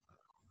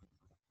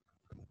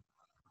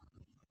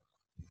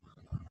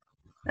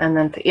 And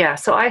then, yeah,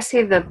 so I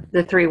see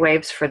the three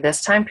waves for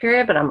this time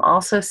period, but I'm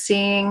also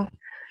seeing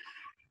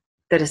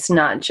that it's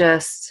not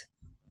just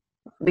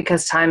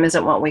because time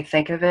isn't what we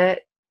think of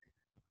it.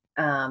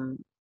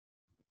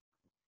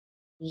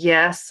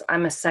 Yes,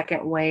 I'm a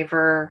second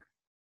waver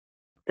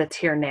that's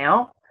here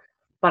now,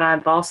 but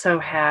I've also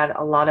had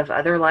a lot of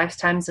other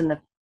lifetimes in the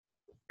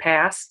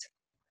past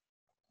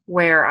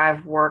where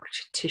I've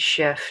worked to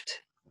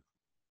shift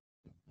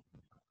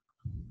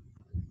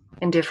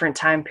in different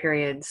time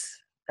periods,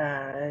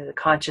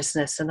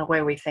 consciousness and the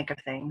way we think of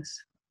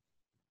things.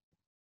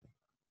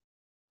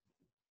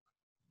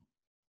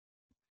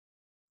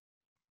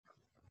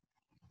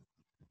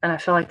 And I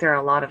feel like there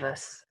are a lot of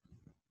us.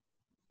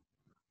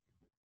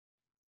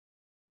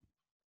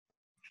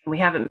 We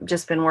haven't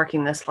just been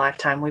working this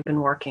lifetime, we've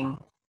been working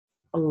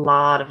a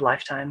lot of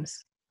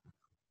lifetimes.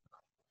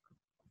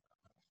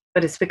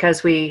 But it's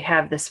because we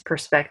have this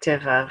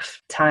perspective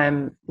of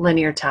time,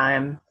 linear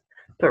time,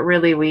 but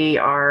really we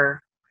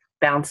are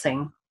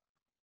bouncing.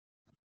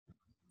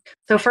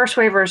 So first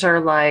waivers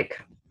are like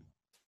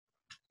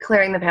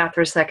clearing the path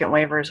for second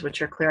waivers,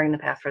 which are clearing the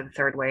path for the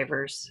third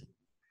waivers,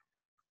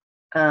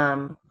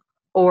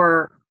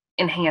 or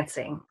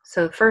enhancing.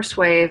 So the first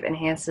wave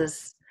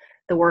enhances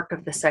the work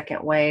of the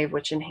second wave,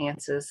 which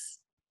enhances.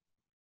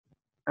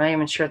 I'm not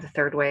even sure the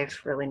third wave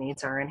really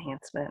needs our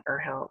enhancement or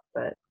help,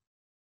 but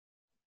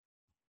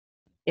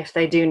if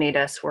they do need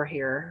us, we're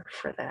here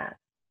for that.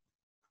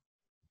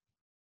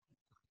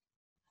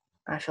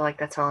 I feel like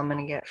that's all I'm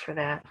going to get for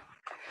that.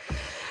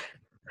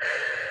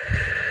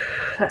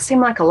 That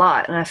seemed like a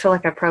lot, and I feel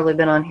like I've probably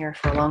been on here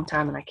for a long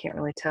time, and I can't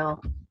really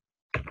tell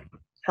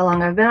how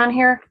long I've been on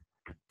here.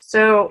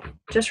 So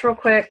just real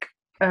quick,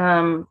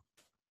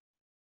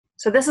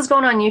 so this is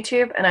going on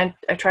YouTube, and I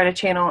try to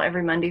channel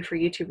every Monday for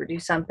YouTube or do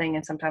something,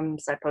 and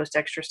sometimes I post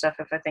extra stuff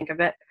if I think of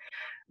it.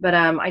 But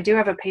I do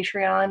have a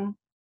Patreon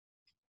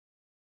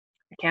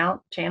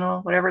account,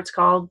 channel, whatever it's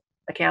called,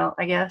 account,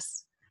 I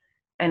guess.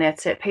 And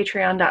it's at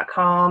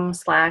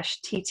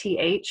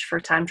patreon.com/TTH for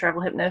time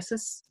travel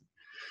hypnosis.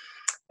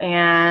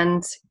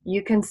 And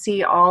you can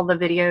see all the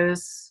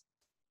videos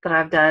that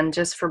I've done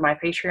just for my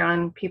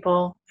Patreon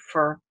people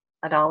for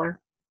 $1.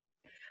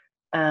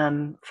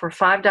 For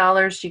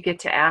 $5, you get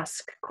to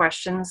ask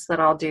questions that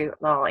I'll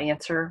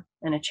answer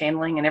in a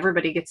channeling, and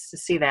everybody gets to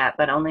see that,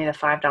 but only the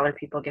 $5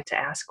 people get to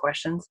ask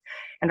questions.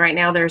 And right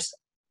now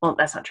well,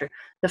 that's not true.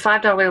 The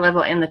 $5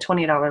 level and the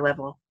 $20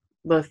 level,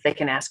 both they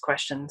can ask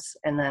questions.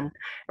 And then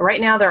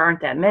right now there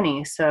aren't that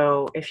many.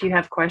 So if you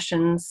have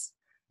questions,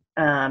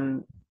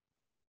 your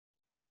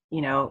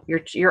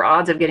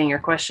odds of getting your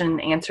question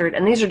answered,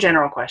 and these are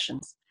general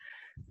questions.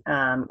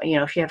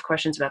 If you have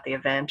questions about the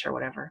event or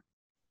whatever,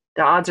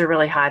 the odds are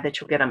really high that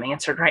you'll get them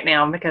answered right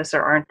now because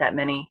there aren't that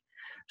many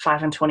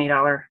 $5 and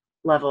 $20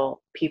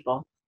 level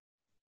people.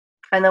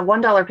 And the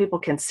 $1 people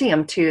can see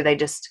them too.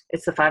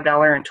 It's the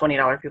 $5 and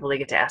 $20 people, they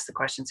get to ask the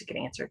questions that get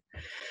answered.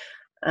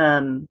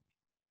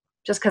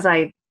 Just because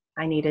I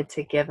needed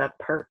to give a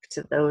perk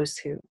to those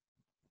who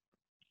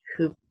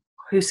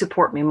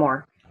support me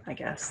more, I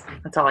guess.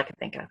 That's all I could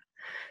think of.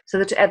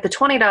 So at the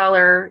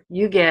 $20,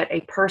 you get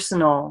a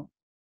personal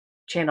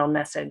channel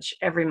message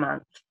every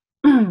month.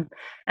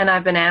 And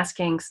I've been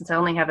asking, since I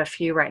only have a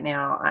few right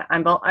now,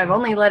 I've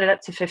only let it up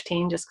to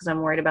 15 just because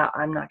I'm worried about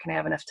I'm not going to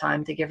have enough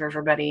time to give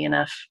everybody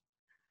enough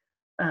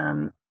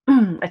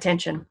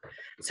attention.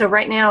 So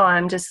right now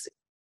I'm just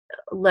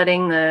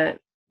letting the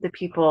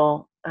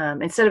people,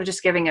 instead of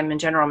just giving them a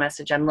general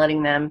message, I'm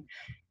letting them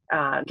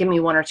give me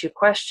one or two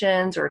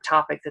questions or a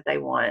topic that they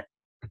want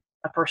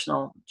a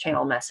personal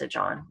channel message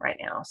on right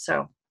now.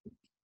 So,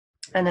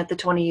 and at the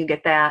 20, you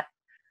get that.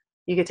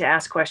 You get to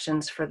ask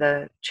questions for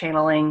the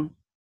channeling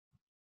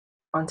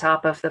on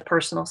top of the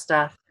personal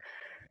stuff.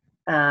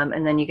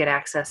 And then you get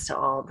access to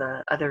all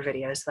the other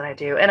videos that I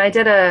do. And I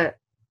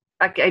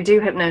do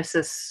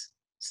hypnosis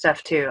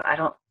stuff too.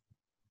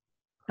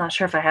 Not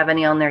sure if I have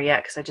any on there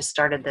yet because I just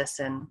started this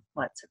in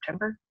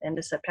September, end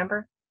of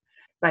September,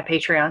 my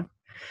Patreon.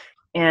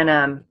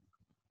 And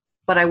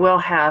but I will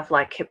have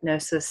like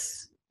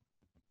hypnosis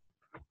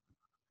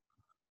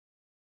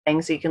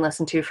things that you can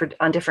listen to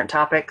on different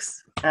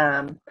topics.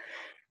 And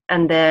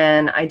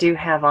then I do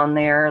have on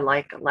there,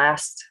 like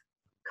last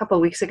couple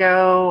of weeks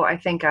ago, I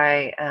think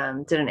I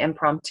did an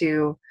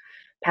impromptu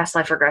past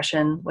life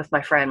regression with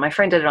my friend. My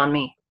friend did it on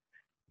me,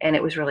 and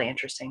it was really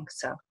interesting.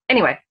 So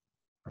anyway,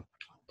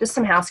 just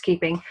some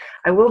housekeeping.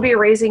 I will be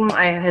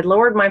I had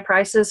lowered my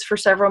prices for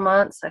several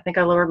months. I think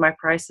I lowered my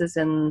prices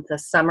in the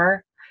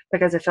summer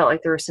because I felt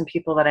like there were some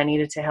people that I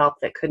needed to help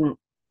that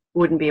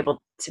wouldn't be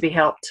able to be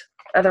helped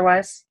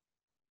otherwise.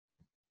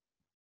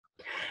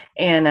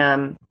 And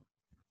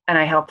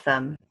I helped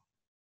them.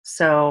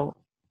 So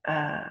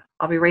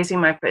I'll be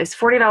raising it's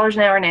 $40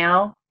 an hour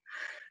now.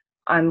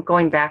 I'm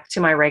going back to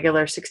my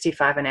regular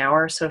 $65 an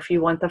hour. So if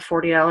you want the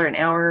 $40 an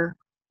hour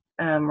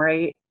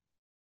rate,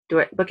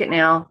 book it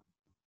now.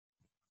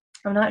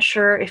 I'm not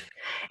sure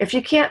if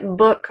you can't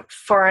book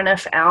far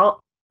enough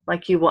out,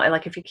 like you want,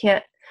 like if you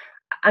can't,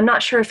 I'm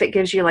not sure if it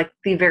gives you like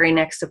the very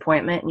next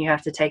appointment and you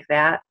have to take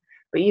that,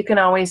 but you can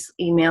always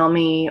email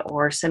me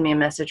or send me a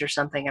message or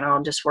something and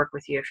I'll just work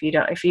with you.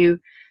 If you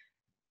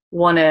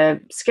want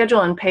to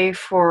schedule and pay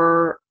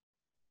for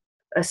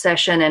a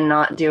session and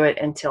not do it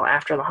until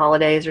after the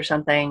holidays or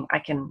something, I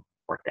can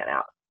work that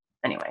out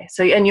anyway.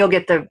 So, and you'll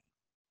get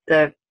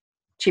the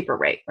cheaper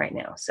rate right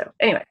now. So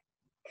anyway,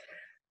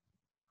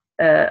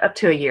 up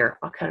to a year,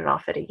 I'll cut it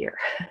off at a year.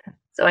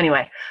 So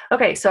anyway,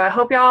 okay. So I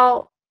hope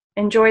y'all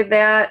enjoyed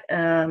that.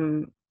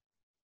 And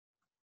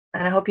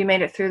I hope you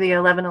made it through the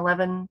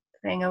 11/11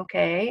 thing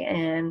okay.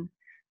 And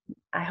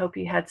I hope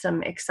you had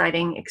some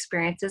exciting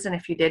experiences. And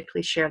if you did,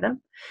 please share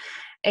them.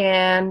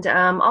 And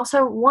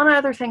also, one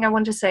other thing I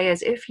want to say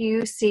is if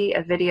you see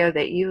a video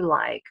that you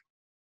like,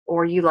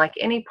 or you like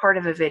any part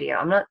of a video,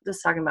 I'm not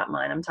just talking about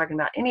mine, I'm talking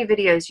about any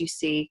videos you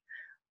see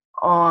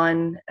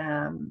on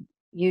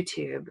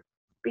YouTube,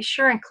 be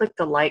sure and click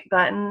the like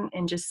button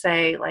and just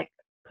say, like,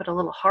 put a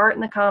little heart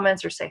in the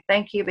comments or say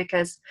thank you,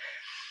 because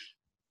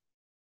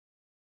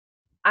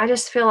I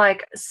just feel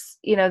like,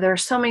 you know, there are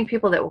so many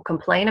people that will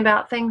complain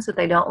about things that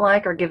they don't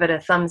like or give it a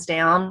thumbs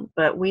down,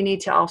 but we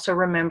need to also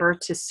remember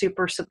to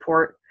super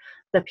support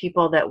the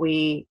people that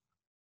we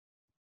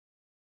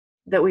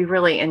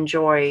really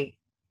enjoy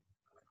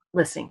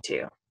listening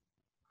to,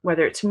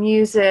 whether it's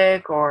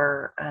music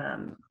or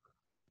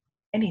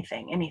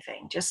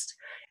anything. Just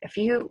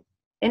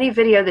any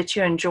video that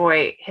you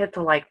enjoy, hit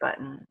the like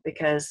button,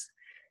 because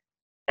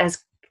as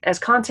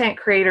content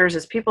creators,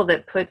 as people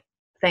that put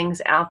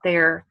things out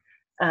there,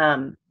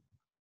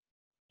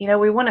 you know,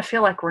 we want to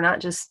feel like we're not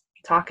just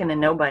talking to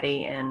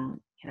nobody. And,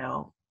 you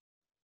know,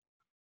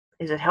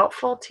 is it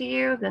helpful to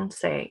you? Then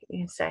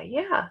you say,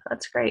 yeah,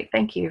 that's great.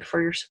 Thank you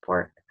for your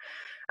support.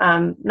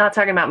 Not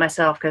talking about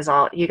myself, because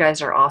you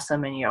guys are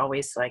awesome and you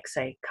always like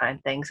say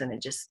kind things,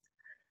 and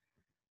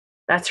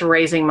that's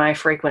raising my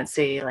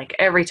frequency. Like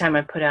every time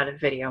I put out a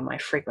video, my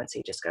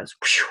frequency just goes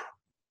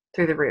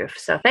through the roof.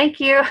 So thank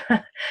you.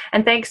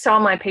 And thanks to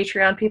all my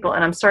Patreon people.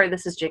 And I'm sorry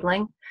this is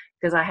jiggling,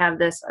 because I have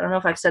this, I don't know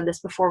if I've said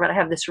this before, but I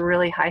have this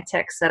really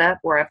high-tech setup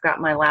where I've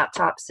got my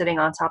laptop sitting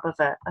on top of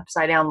a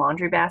upside-down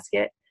laundry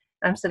basket.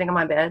 I'm sitting on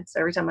my bed, so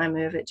every time I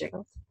move, it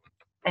jiggles.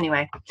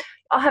 Anyway,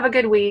 I'll have a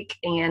good week,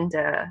 and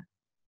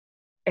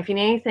if you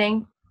need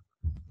anything,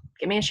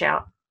 give me a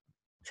shout.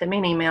 Send me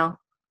an email.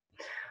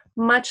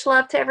 Much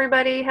love to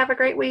everybody. Have a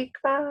great week.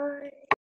 Bye.